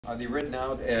Are they written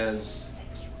out as,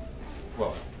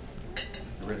 well,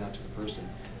 they're written out to the person?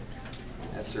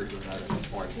 That's certainly not a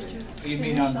smart thing. You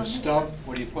mean on the stub?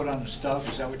 What do you put on the stub?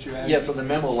 Is that what you're asking? Yes, on the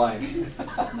memo line.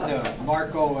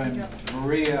 Marco and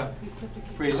Maria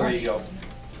free There lunch. you go.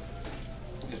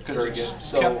 Because Very it's good.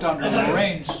 So- kept under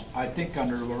Lorraine's. I think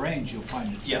under Lorraine's you'll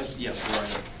find it. Yes, yes,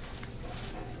 right.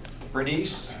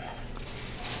 Bernice?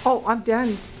 Oh, I'm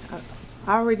done.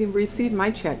 I already received my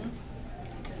check.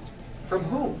 From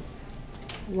whom?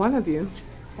 One of you.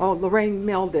 Oh, Lorraine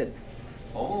mailed it.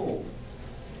 Oh.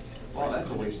 Well, that's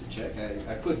a wasted check.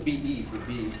 I put BE for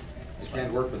B. I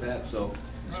can't work with that, so.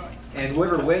 And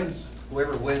whoever wins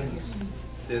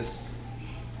this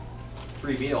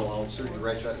free meal, I'll certainly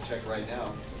write you out a check right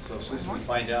now. So as soon as we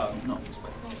find out. No.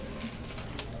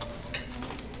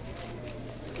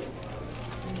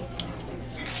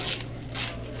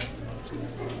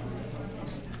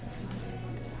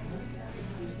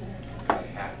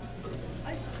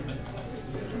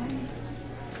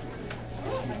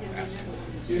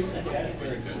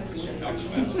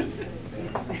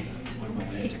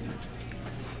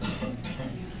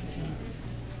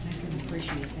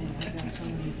 Appreciate that. I've got so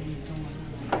many things going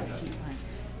on. I keep my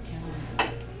calendar.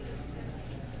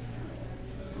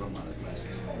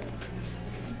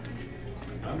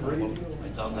 I'm ready.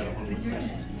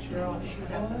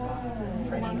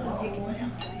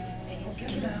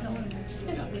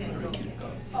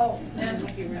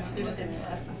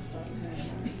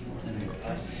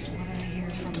 That's what I hear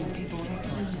from the people who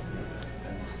talk.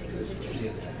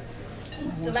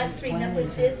 The last three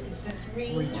numbers is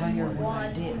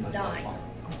 319.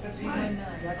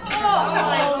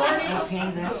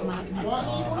 Okay, that's not me. I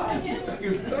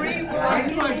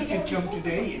wanted to jump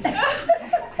today.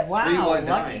 Wow,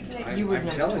 lucky 319. today. You would I'm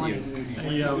have telling 20. you.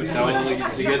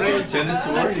 To get the attendance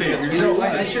award. You know,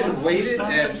 I should have waited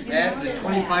and add the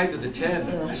 25 to the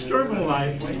 10. Struggle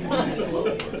life.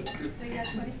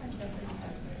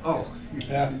 Oh.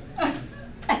 Yeah.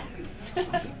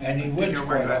 And he wins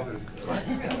quite often.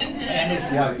 And his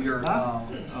wife.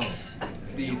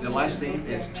 The last name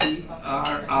is Rimillos.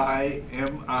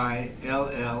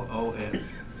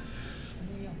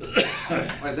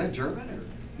 Why, is that German or?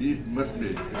 It must be.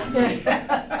 It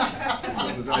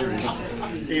was Irish.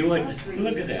 Hey,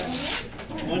 look at that.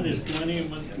 One is 20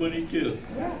 and one's 22.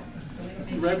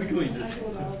 Right between us.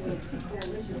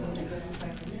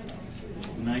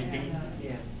 19.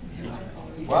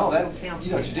 Well, that's, you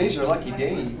know, today's your lucky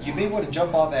day. You may want to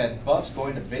jump on that bus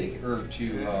going to Vegas or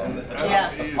to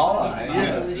Paula.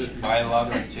 Yeah. Buy a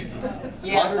lottery ticket.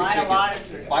 Yeah, buy a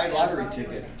lottery. Buy a lottery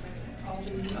ticket.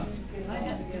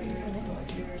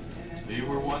 You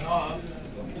were one off.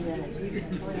 You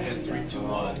had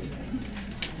 3-2-1.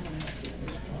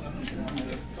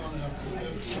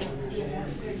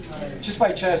 Just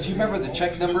by chance, do you remember the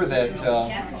check number that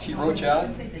she wrote you out?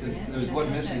 There was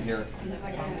one missing here.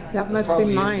 That must be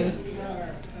Probably mine.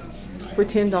 For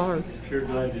 $10. Sure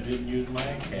glad you didn't use my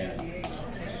cat.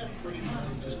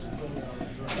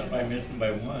 Not by missing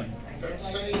by one.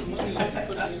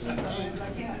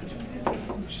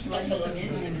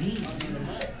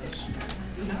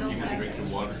 You can drink the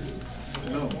water.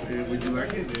 No, would you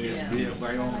like it? Yes, be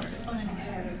by all right.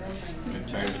 I'm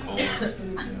tired of cold.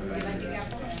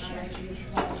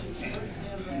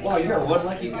 Wow, you're one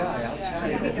lucky guy, I'll tell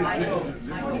you. This is my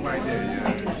day,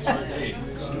 yeah. Hey,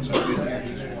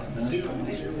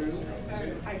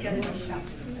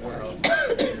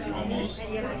 almost.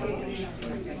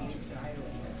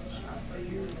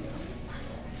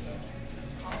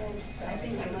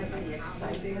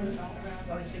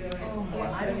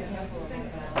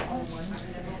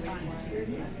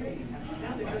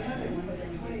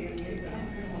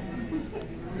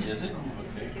 Is it?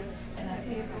 Okay.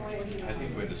 I think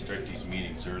we had to start these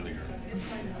meetings earlier.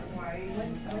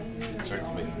 Start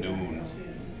them at noon.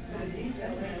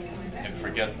 And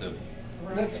forget the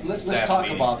Let's staff talk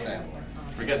meeting. about that.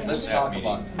 Forget the Let's staff talk meeting.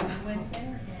 about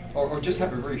that. Or just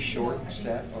have a very short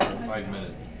step. Or 5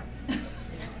 minutes.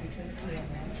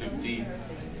 15.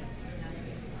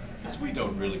 Because we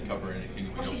don't really cover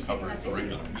anything we don't cover at the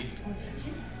regular meeting.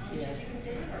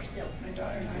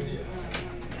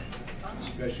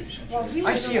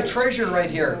 I see a treasure right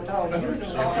here. I'm not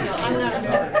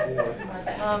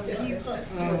he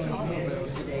was off the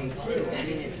road today too.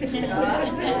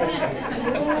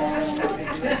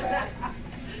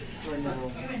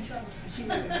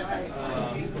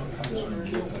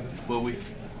 Well,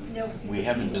 we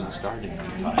haven't been starting on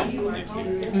time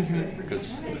lately,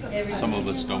 because some of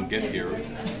us don't get here.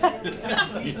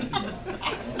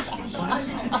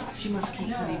 She must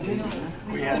keep pretty busy.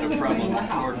 We had a problem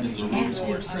before because the roads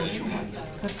weren't ready.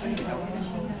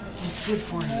 It's good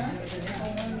for you.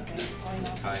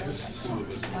 These times, two of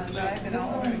us were there. Been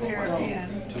all over the Caribbean.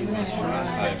 Two of us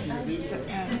last time.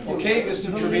 Okay,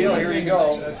 Mr. Treville, here you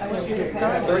go.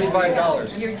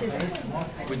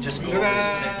 $35. We just go over the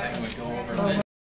same thing, we go over.